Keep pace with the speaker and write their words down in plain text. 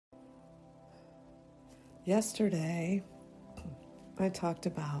Yesterday, I talked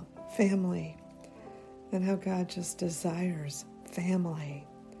about family and how God just desires family.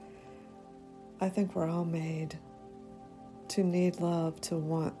 I think we're all made to need love, to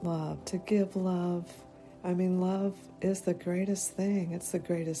want love, to give love. I mean, love is the greatest thing. It's the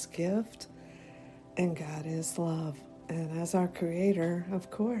greatest gift, and God is love. And as our Creator,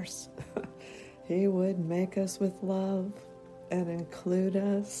 of course, He would make us with love and include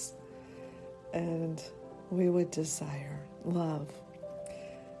us, and we would desire love.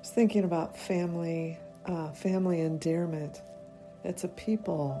 I was thinking about family endearment. It's a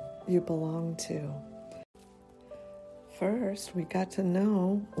people you belong to. First, we got to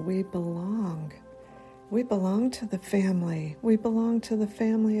know we belong. We belong to the family. We belong to the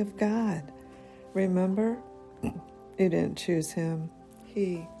family of God. Remember, you didn't choose Him.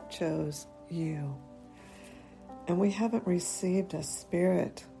 He chose you. And we haven't received a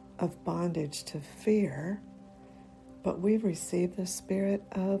spirit of bondage to fear, but we've received the spirit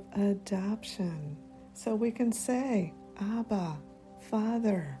of adoption. So we can say, Abba,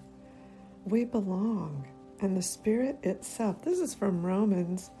 Father, we belong. And the Spirit itself, this is from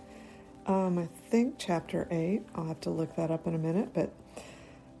Romans, I think chapter 8, I'll have to look that up in a minute, but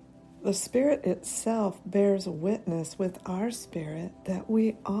the Spirit itself bears witness with our spirit that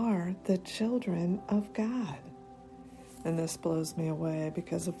we are the children of God. And this blows me away,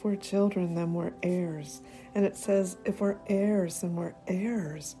 because if we're children, then we're heirs. And it says if we're heirs, then we're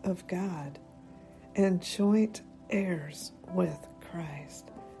heirs of God and joint heirs with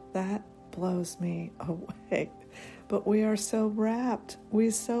Christ. That blows me away. But we are so wrapped. We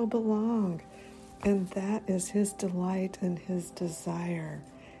so belong. And that is His delight and His desire.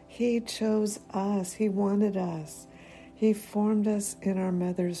 He chose us. He wanted us. He formed us in our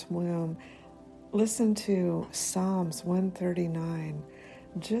mother's womb. Listen to Psalms 139.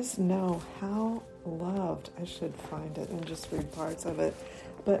 Just know how loved. I should find it and just read parts of it.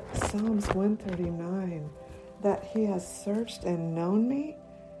 But Psalms 139, that He has searched and known me,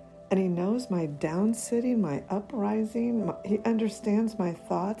 and He knows my down sitting, my uprising. He understands my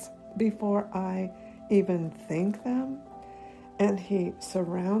thoughts before I even think them. And He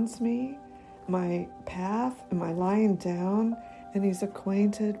surrounds me, my path, and my lying down, and He's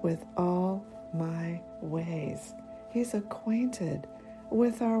acquainted with all my ways. He's acquainted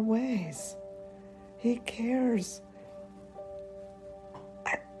with our ways. He cares.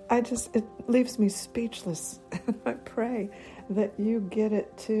 It leaves me speechless. And I pray that you get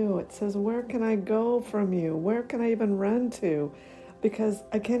it too. It says, where can I go from you? Where can I even run to? Because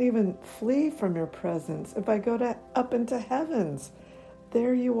I can't even flee from your presence. If I go up into heavens,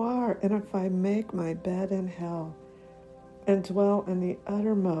 there you are. And if I make my bed in hell and dwell in the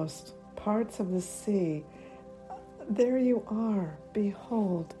uttermost parts of the sea, there you are.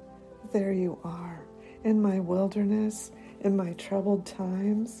 Behold, there you are. In my wilderness, in my troubled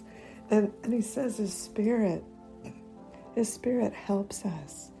times. And He says His Spirit helps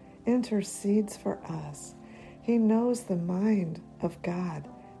us, intercedes for us. He knows the mind of God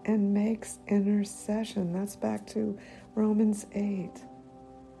and makes intercession. That's back to Romans 8.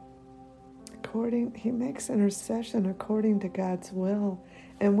 He makes intercession according to God's will.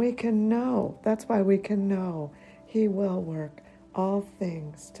 And we can know, that's why we can know, He will work all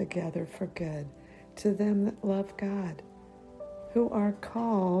things together for good to them that love God, who are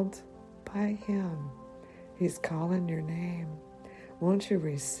called by Him. He's calling your name. Won't you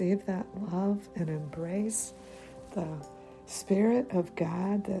receive that love and embrace the Spirit of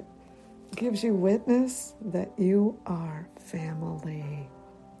God that gives you witness that you are family?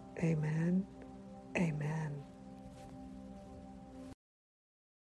 Amen. Amen.